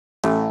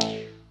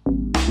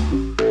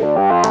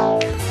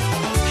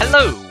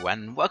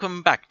and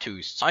welcome back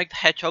to Sonic the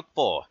Hedgehog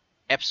 4,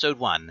 Episode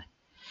 1.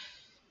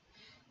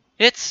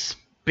 It's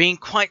been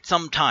quite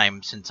some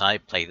time since I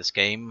played this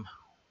game.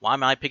 Why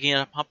am I picking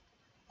it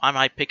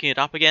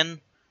up?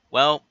 Again?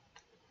 Well,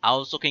 I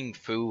was looking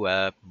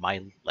through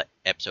my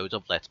episodes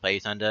of Let's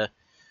Plays and I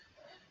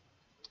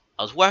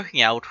was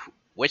working out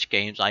which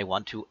games I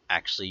want to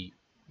actually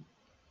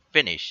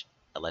finish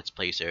a Let's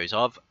Play series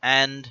of,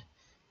 and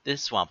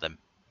this is one of them.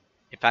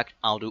 In fact,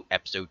 I'll do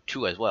Episode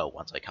 2 as well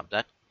once I come to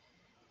that.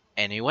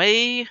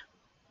 Anyway, to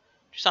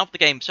sum up the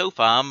game so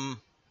far,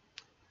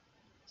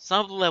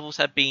 some of the levels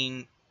have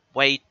been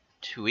way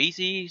too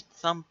easy,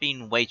 some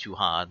been way too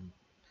hard.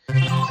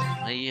 Let's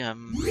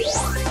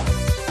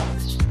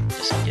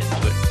just get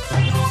into it.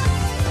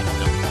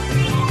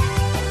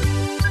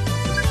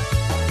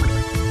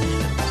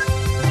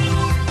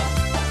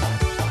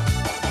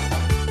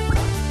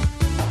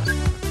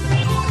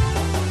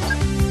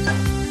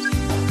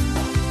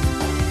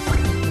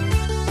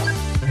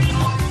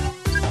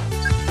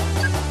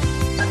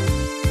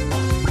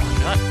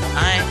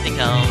 I think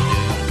I'll do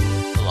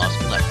the last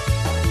level.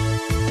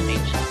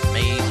 Ancient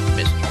Maze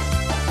Mystery.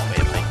 Wait,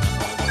 am I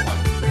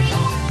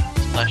one?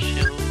 Splash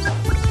Shield.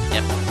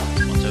 Yep.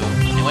 So,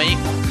 anyway.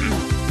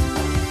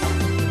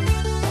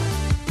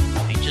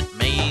 Ancient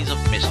Maze of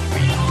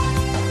Mystery.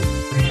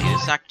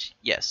 Is act?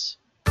 Yes.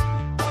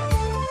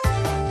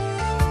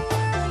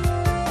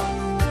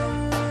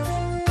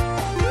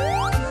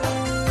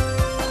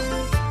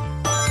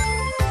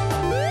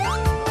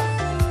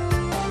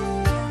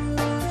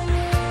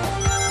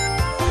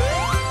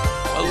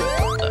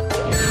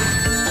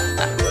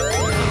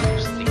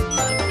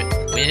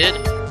 Weird.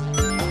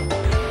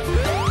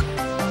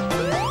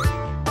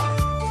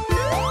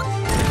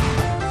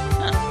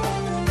 Huh.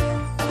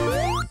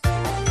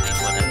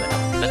 Whatever.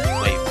 Let's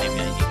wait. Maybe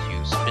I need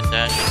to spin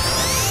dash.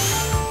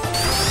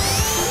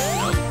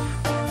 Nope.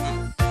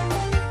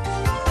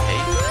 Okay.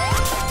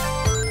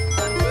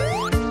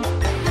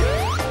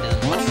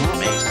 Isn't much of a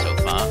maze so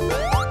far.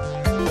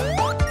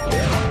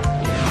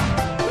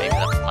 Maybe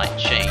that might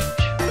change.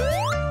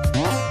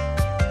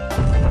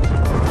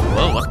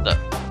 Whoa, what the?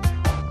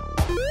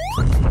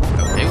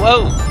 Okay, whoa!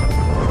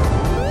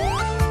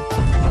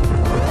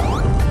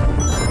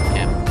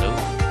 Yep, no.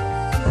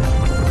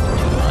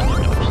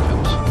 200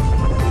 notes.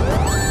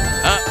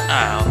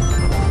 Ow.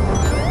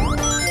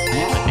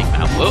 My big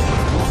mouth. Whoa!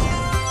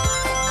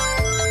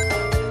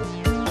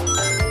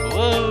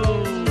 Whoa!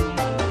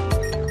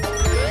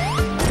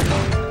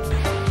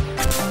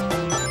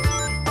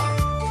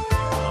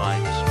 Oh,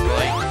 I'm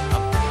destroying.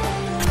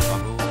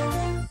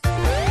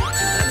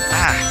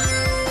 Ah!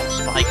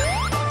 Spike.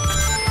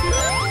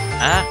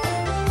 Ah!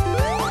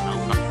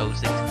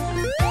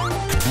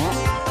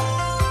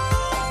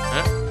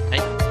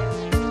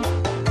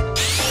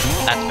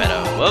 That's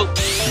better. Whoa!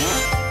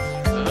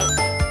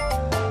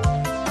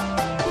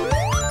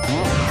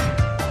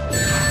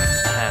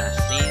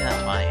 See,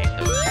 that's why I hate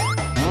those.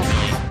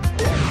 Really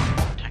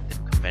attack them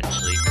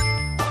conventionally.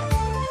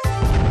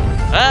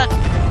 Ah!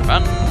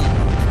 Run!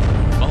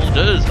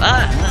 Boulders!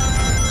 Ah!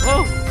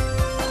 Whoa!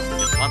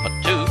 Just one, but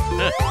two.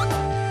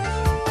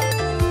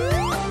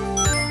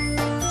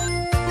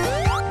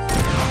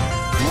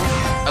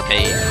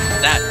 Okay,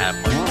 that had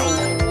my throw.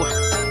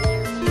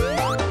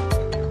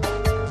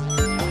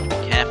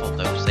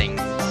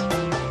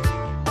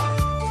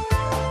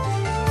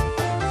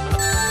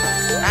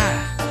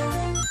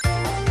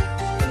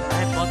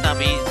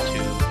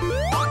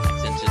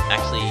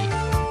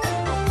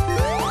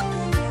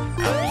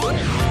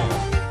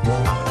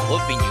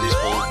 Would be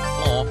useful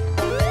before,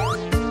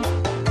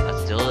 but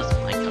still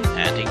doesn't like come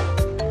handy.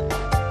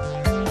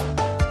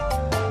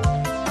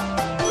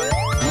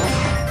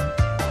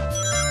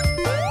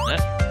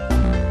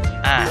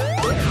 Ah,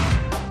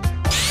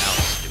 now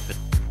it's stupid.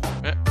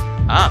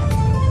 Ah,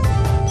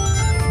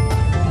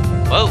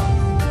 whoa.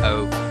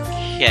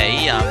 Okay,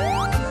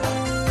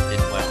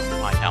 didn't work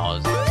quite how I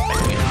was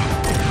expecting it to.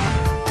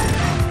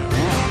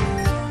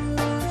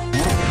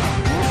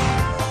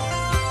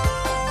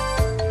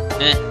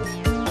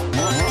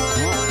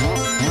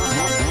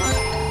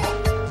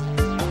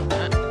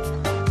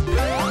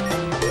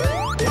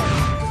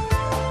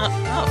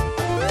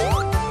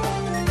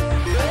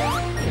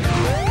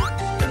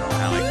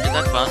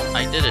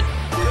 I did it.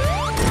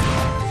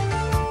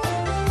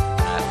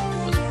 That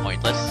was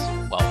pointless.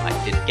 Well, I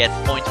did get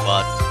points,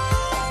 but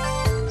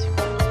it's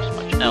not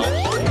much else.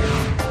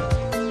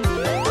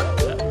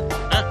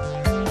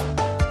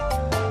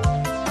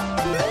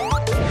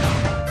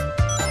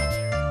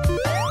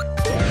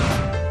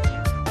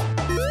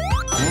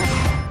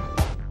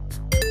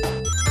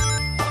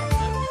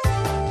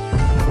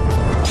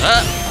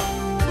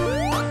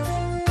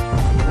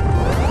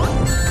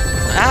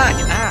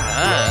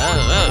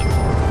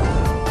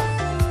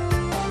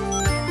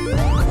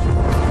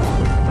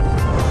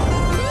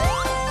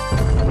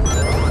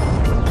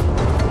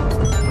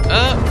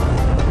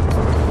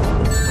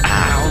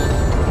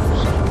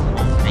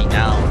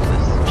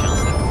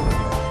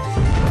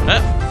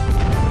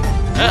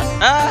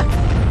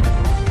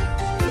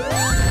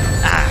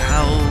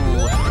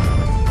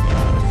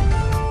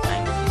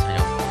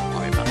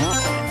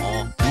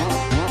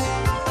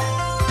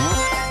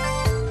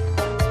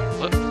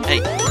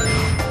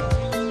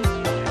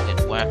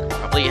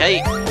 Hey!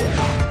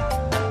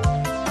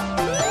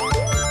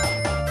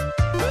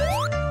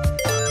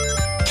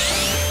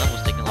 That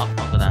was taking a lot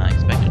longer than I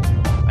expected.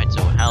 Right,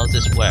 so how does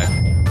this work?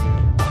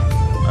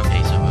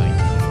 Okay, so we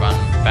run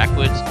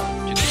backwards to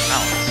the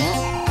balance.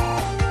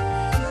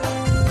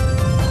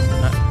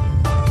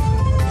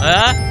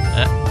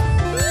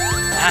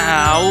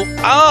 Ow!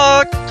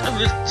 Oh!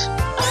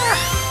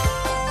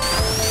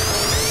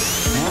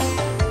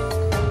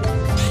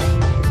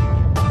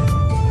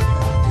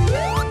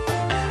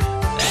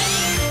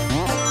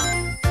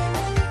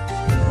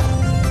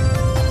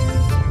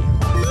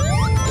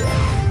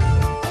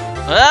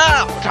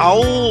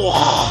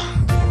 Oh!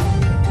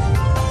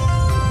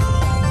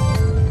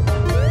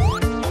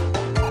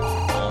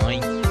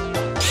 Boing.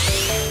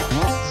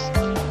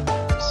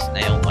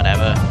 Snail,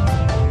 whatever.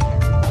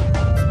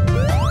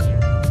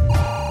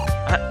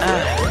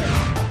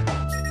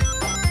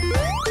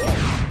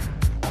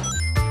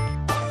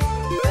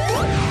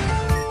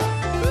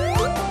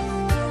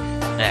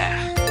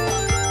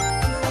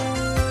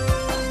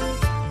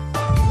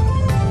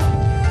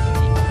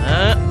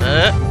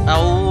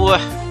 Oh!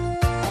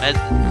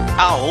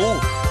 Ow!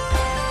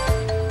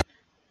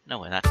 No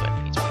way, that's where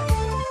it needs to be.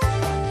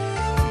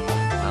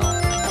 Well,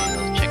 thankfully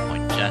there's a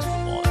checkpoint just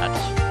before that.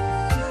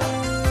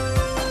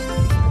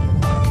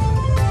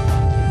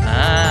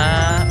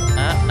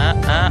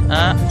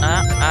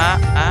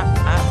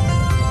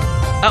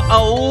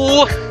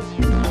 Oh!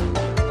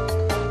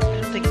 I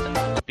don't think it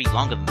would be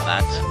longer than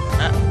that.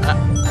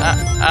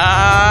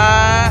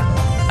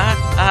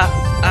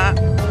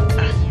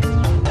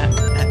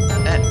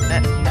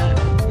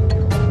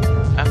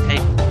 Okay,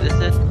 this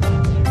is...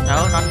 No,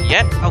 not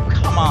yet. Oh,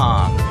 come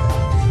on.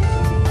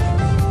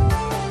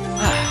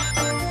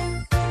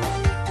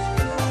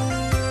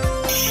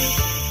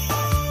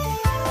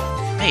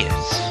 Made it.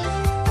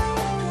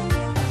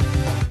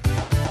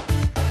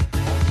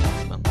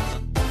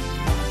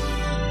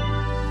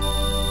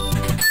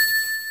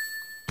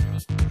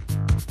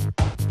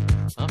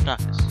 Oh,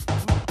 darkness.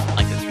 I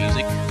like this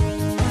music. I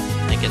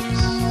think it's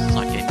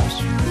Sonic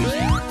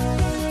music.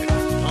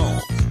 Oh,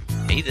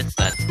 hey, that's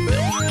that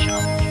building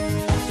challenge.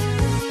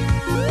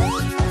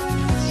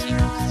 Let's see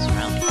what's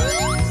surrounding us.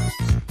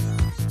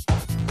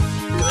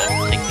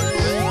 Take this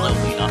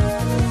slowly, not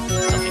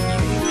something you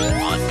usually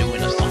want to do in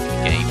a Sonic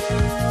game.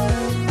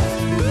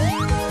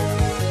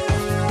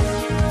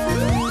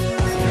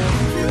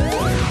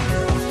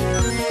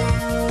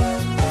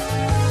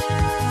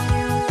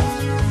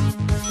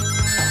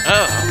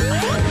 Oh!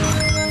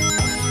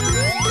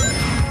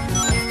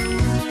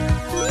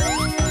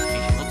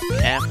 Look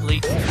carefully.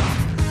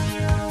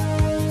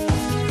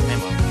 Okay,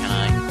 well, can I?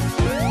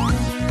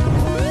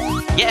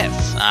 Yes!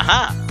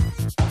 Aha!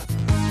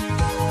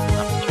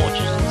 Up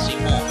torches and see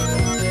more.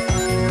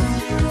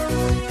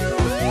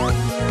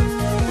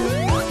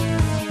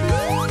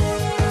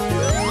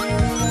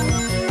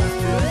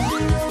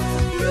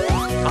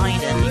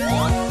 Find any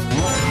more?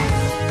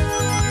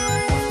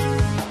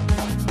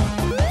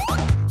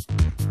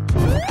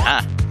 Aha!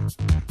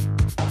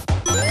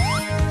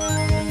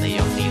 They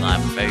only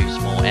have a very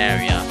small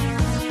area.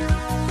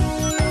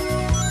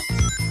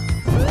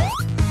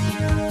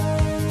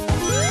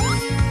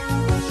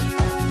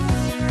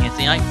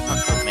 I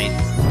control made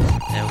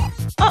no.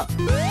 Oh!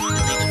 Didn't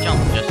need to jump,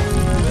 just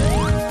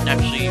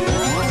actually.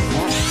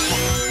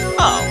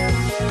 Oh!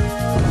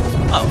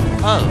 Oh!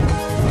 Oh!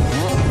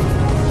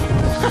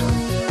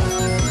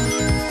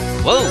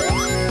 Whoa!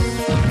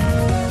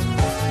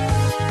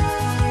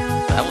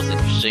 That was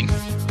interesting.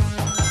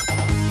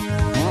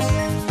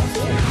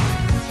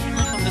 I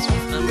thought this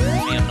would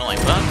be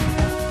annoying, but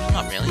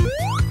not really.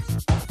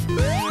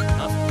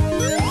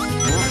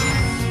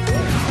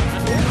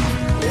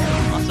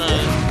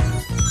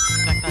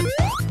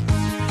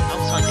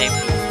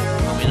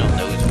 Probably not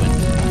those when you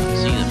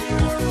see them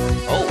before.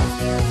 Oh!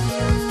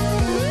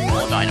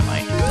 More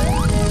dynamite.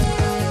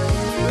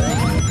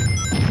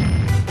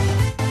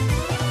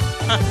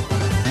 Huh.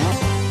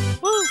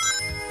 Woo!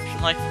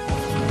 Mission life.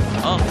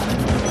 Oh!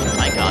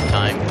 I got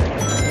time.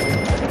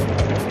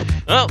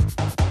 Oh!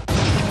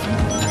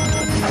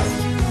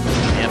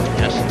 Yep,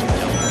 just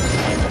don't.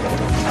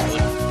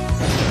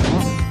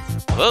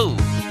 Whoa!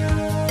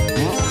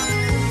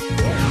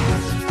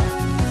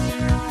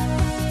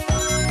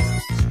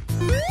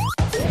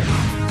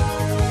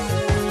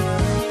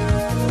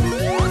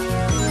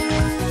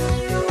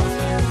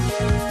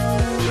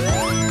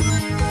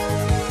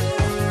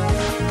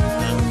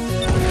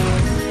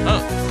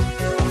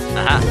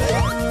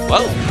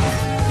 Whoa!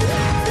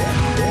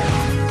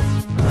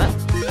 That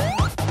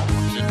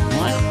didn't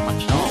line up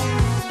much at all.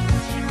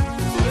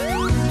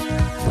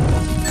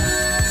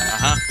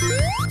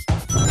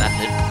 That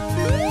did.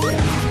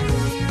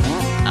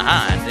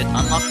 And it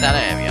unlocked that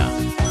area.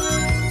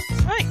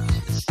 Right.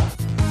 It's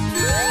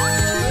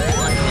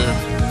like the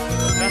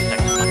first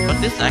section, but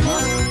this section.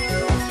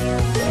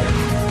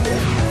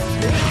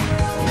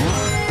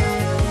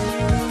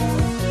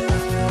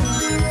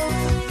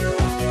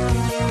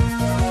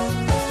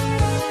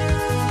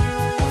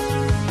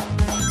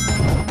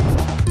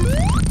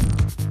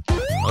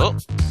 Oh!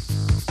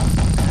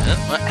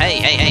 Hey,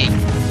 hey, hey!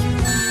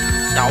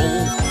 No!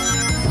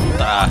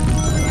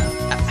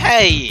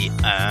 Hey!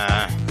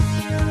 I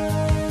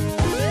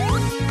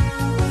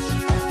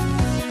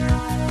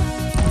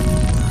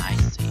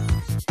see.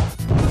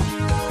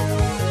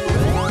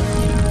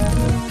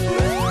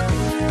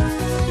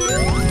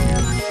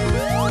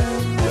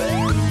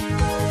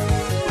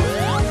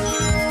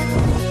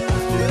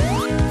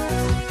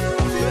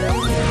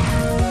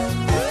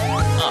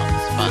 Oh,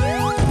 it's fun.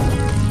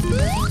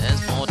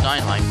 There's more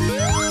dynamite.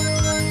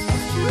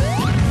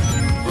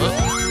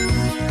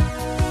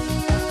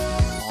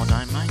 More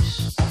dynamite.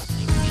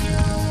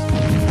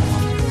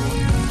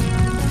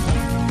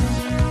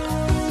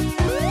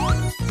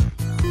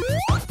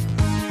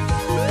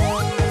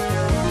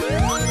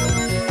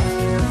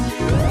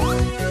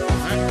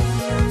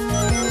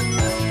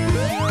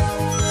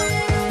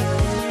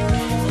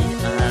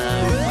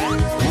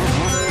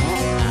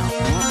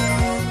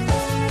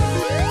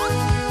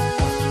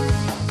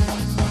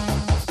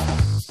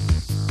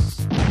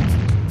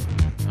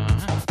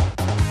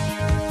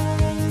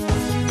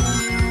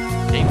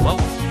 Hey, whoa!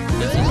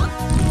 This is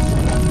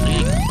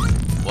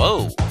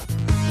whoa!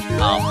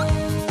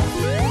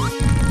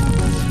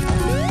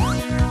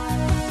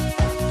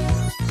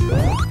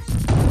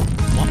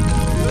 What?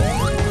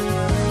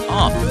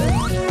 Oh!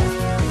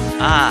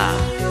 Ah!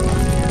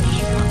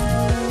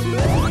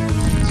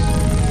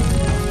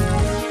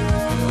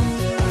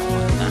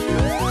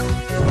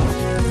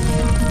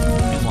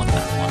 You want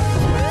that one?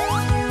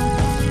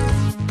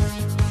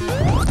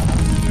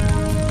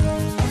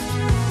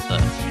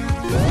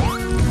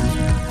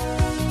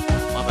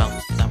 What about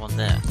that one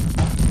there?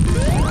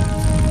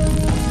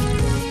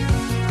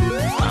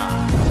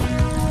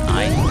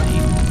 I see.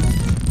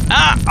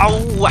 Ah!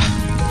 Oh!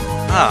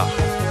 Ah!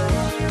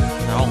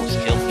 That almost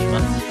killed me,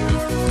 but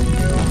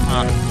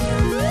fun.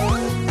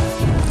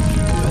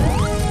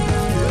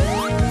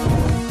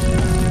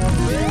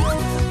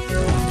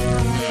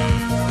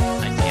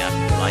 I see. I'm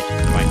lighting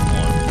the right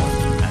one.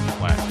 That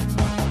works.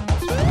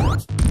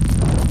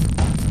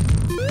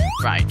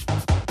 Right.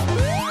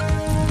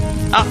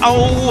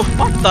 Oh!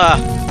 What the?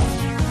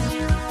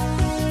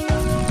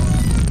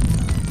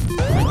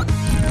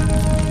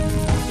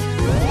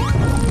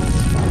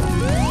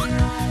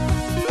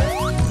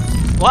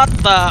 What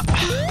the?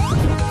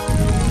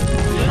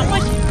 How am I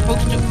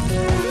supposed to?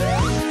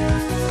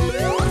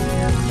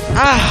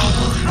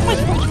 How am I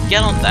supposed to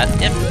get on that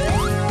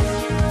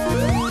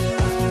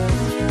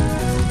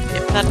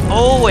if that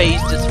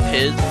always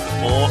disappears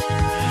before?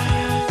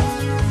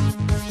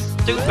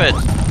 Stupid.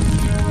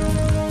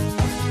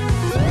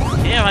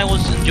 Here I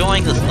was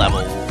enjoying this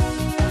level.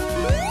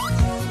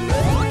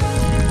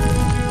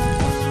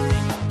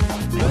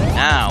 Maybe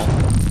now.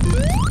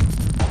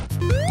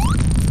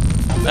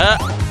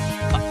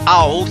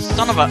 Oh,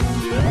 son of a...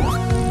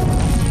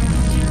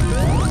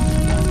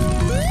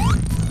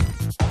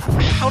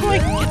 How do I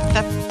get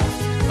that...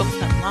 Open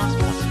that last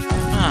one?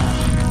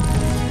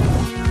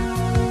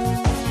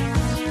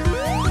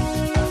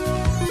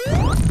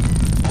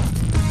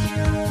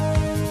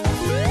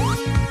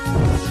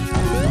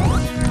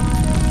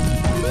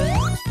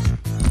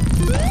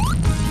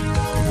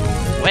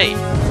 Wait,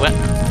 what?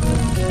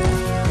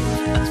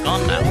 That's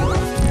gone now.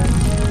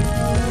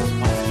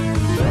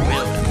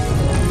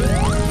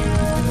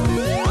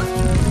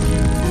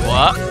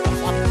 What?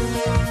 What?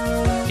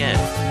 Yeah.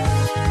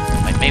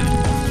 Wait, maybe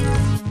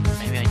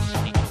I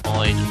just need to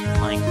avoid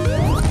like.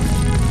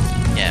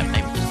 Yeah,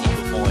 maybe just need to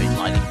avoid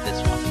lighting this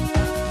one.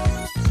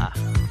 Ah.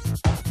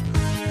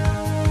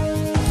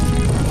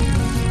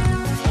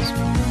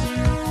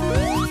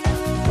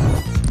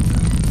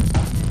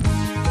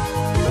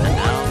 And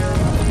now.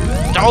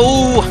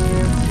 Oh!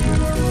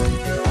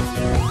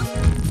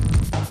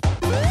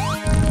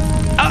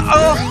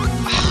 Uh-oh!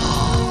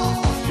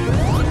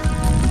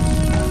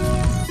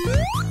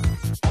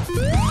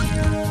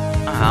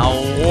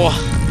 Ow!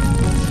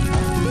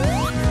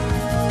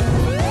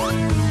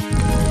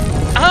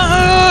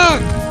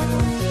 Ah!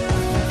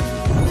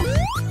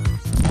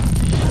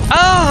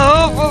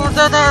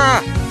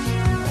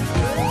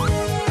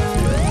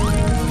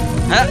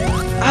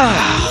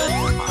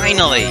 Oh!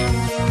 Finally!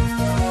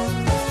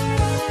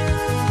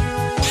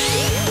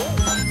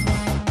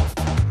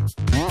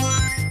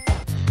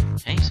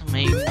 Okay, so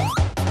maybe.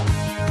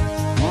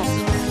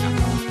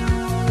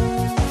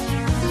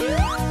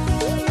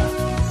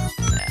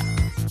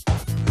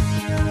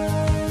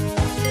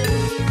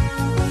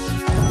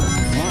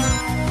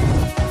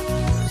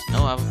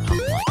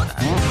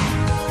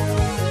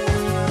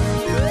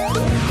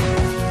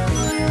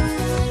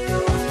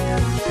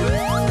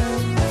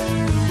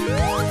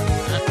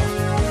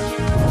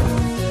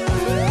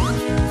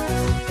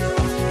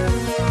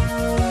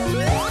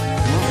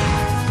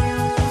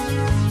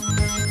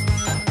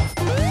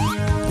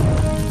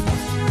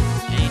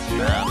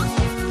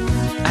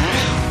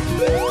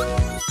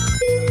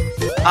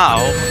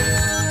 Oh.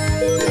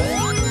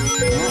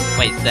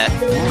 Wait, that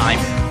time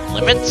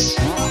limits?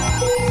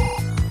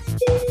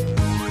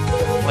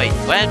 Wait,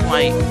 where do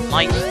I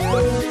light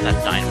that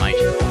dynamite?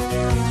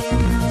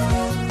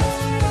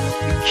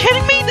 You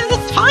kidding me?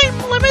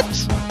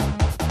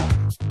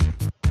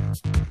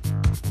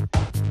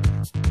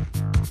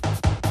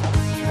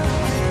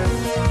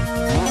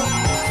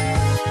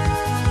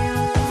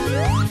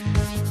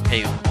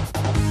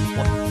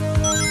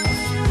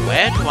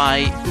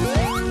 I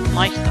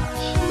like that.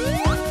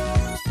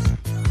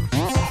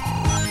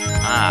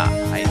 Ah,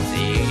 I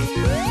see.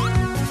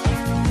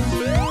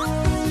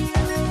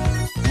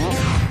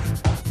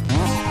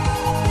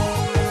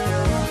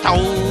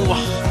 Oh!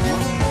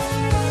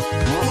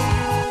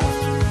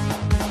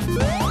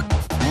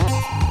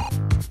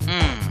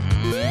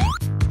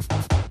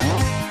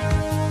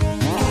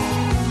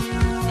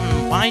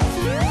 Why?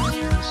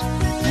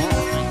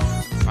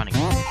 Running.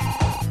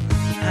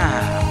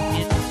 Ah,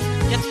 it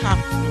gets kind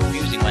of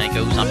confusing when it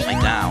goes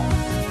upside down.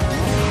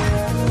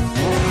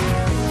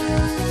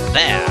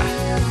 There.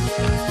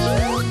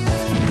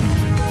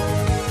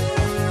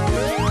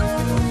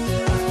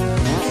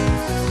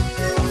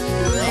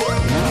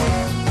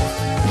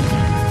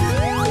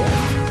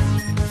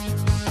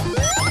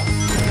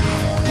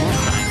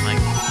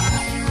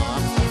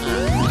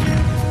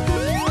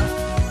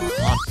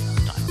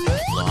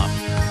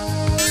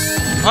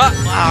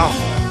 Wow!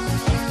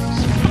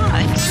 What?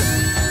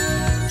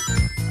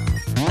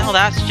 No,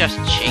 that's just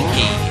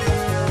cheeky.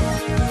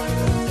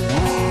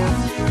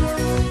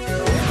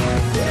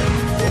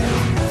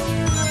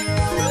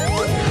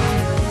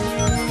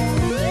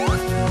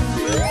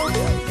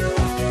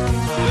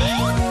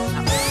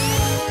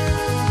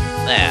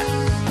 There.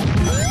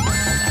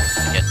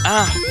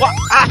 What?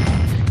 Ah!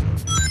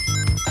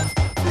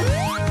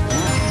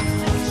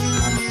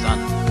 On the sun.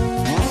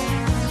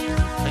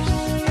 Place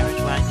the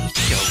carriage where I need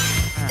to go.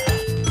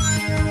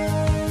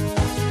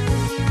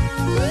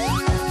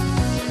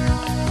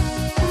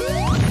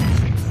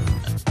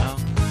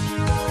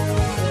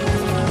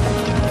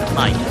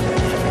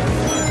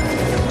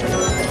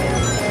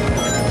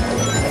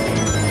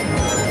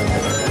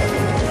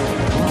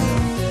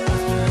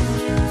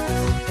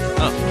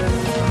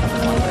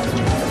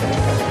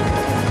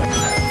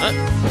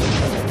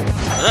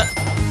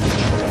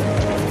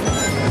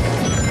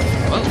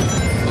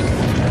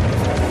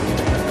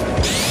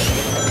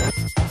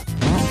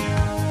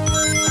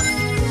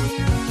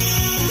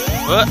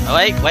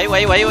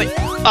 Wait.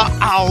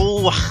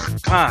 Ow!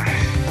 Ah.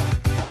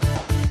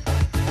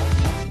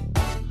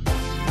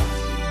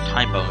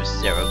 Time bonus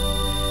 0.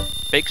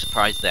 Big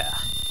surprise there.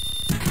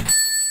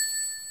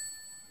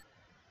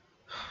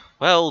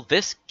 Well,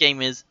 this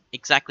game is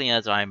exactly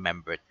as I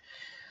remember it.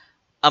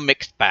 A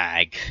mixed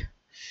bag.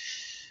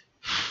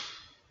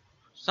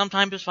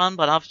 Sometimes it's fun,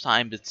 but other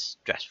times it's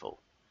stressful.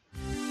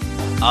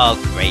 Oh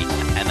great,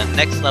 and the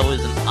next level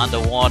is an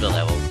underwater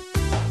level.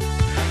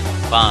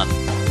 Fun.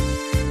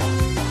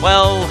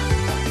 Well,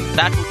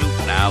 that will do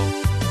for now.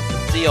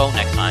 See you all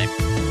next time.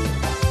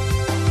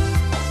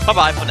 Bye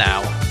bye for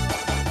now.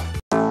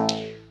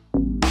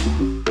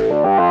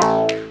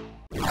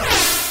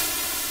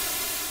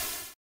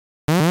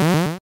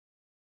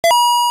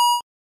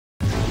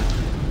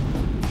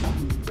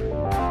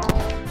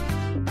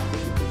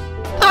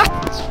 That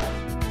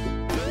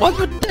was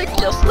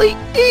ridiculously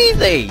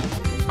easy!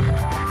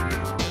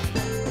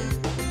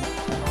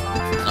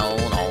 No,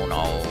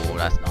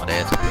 that's not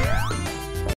it.